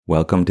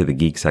Welcome to the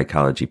Geek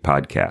Psychology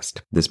Podcast.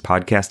 This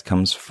podcast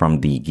comes from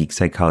the Geek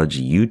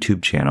Psychology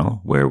YouTube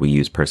channel, where we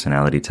use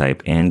personality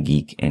type and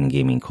geek and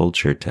gaming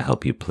culture to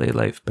help you play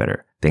life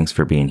better. Thanks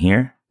for being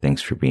here.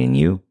 Thanks for being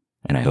you.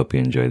 And I hope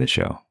you enjoy the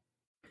show.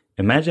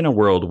 Imagine a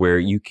world where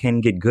you can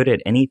get good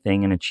at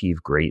anything and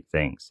achieve great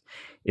things.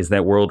 Is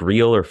that world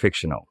real or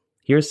fictional?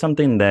 Here's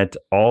something that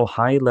all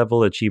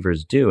high-level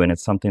achievers do, and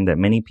it's something that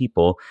many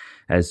people,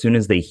 as soon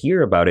as they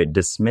hear about it,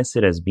 dismiss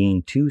it as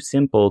being too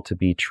simple to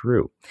be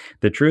true.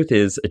 The truth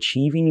is,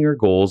 achieving your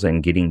goals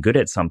and getting good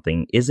at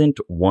something isn't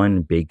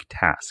one big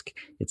task.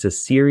 It's a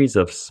series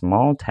of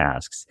small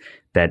tasks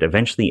that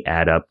eventually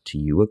add up to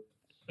you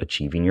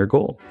achieving your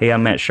goal. Hey,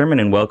 I'm Matt Sherman,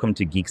 and welcome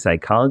to Geek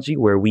Psychology,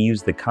 where we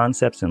use the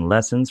concepts and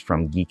lessons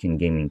from geek and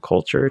gaming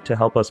culture to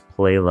help us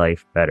play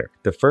life better.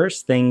 The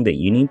first thing that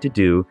you need to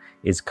do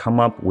is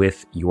come up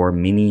with your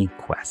mini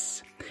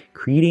quests.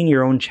 Creating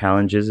your own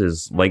challenges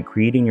is like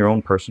creating your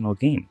own personal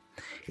game.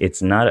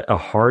 It's not a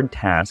hard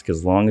task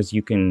as long as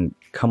you can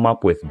come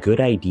up with good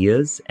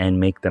ideas and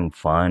make them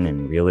fun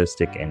and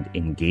realistic and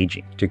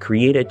engaging. To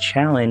create a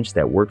challenge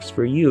that works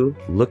for you,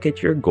 look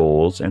at your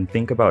goals and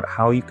think about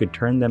how you could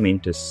turn them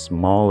into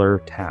smaller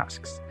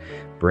tasks.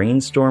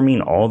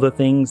 Brainstorming all the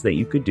things that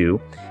you could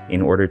do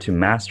in order to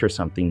master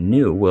something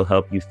new will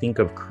help you think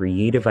of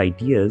creative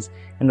ideas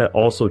and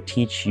also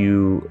teach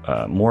you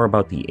more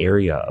about the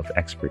area of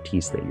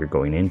expertise that you're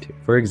going into.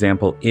 For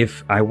example,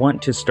 if I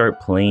want to start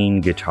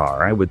playing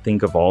guitar, I would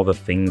think of all the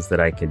things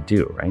that I could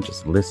do, right?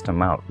 Just list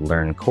them out.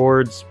 Learn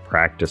chords,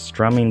 practice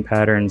strumming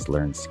patterns,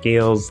 learn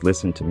scales,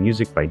 listen to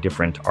music by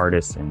different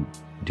artists and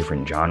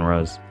different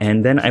genres.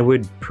 And then I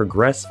would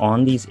progress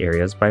on these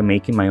areas by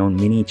making my own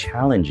mini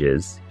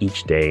challenges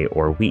each day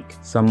or week.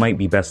 Some might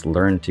be best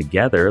learned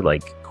together,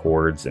 like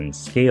chords and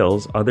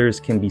scales. Others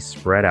can be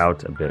spread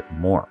out a bit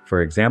more.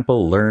 For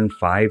example, learn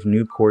 5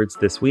 new chords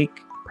this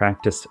week,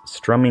 practice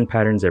strumming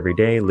patterns every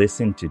day,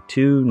 listen to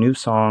 2 new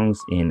songs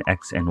in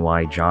X and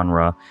Y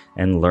genre,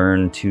 and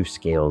learn 2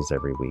 scales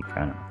every week. I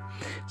don't know.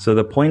 So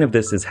the point of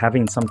this is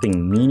having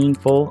something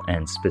meaningful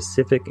and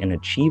specific and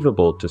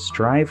achievable to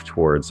strive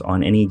towards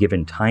on any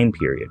given time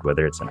period,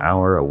 whether it's an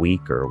hour, a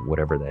week, or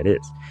whatever that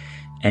is.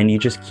 And you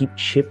just keep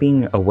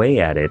chipping away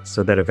at it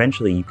so that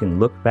eventually you can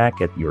look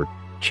back at your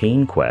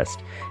chain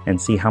quest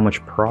and see how much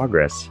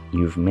progress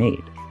you've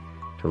made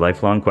to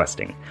lifelong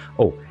questing.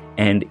 Oh,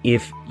 and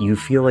if you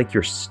feel like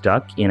you're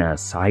stuck in a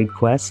side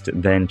quest,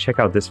 then check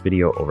out this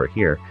video over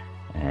here,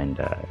 and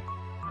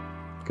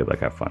good luck,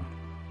 have fun.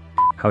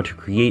 How to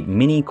create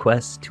mini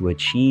quests to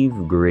achieve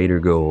greater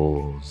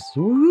goals.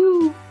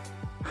 Woo!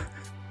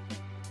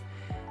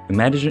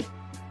 Imagine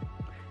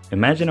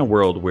a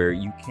world where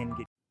you can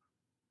get...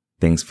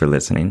 Thanks for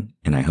listening,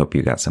 and I hope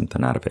you got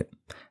something out of it.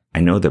 I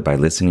know that by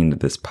listening to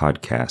this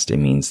podcast, it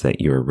means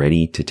that you're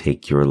ready to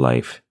take your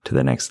life to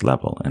the next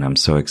level, and I'm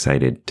so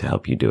excited to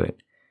help you do it.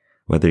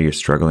 Whether you're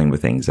struggling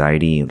with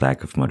anxiety,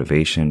 lack of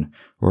motivation,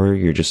 or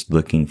you're just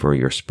looking for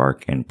your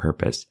spark and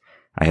purpose,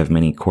 I have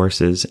many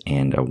courses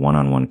and a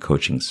one-on-one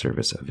coaching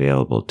service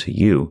available to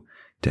you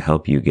to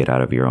help you get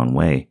out of your own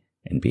way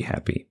and be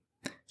happy.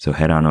 So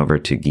head on over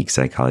to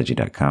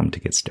geekpsychology.com to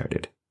get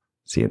started.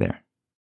 See you there.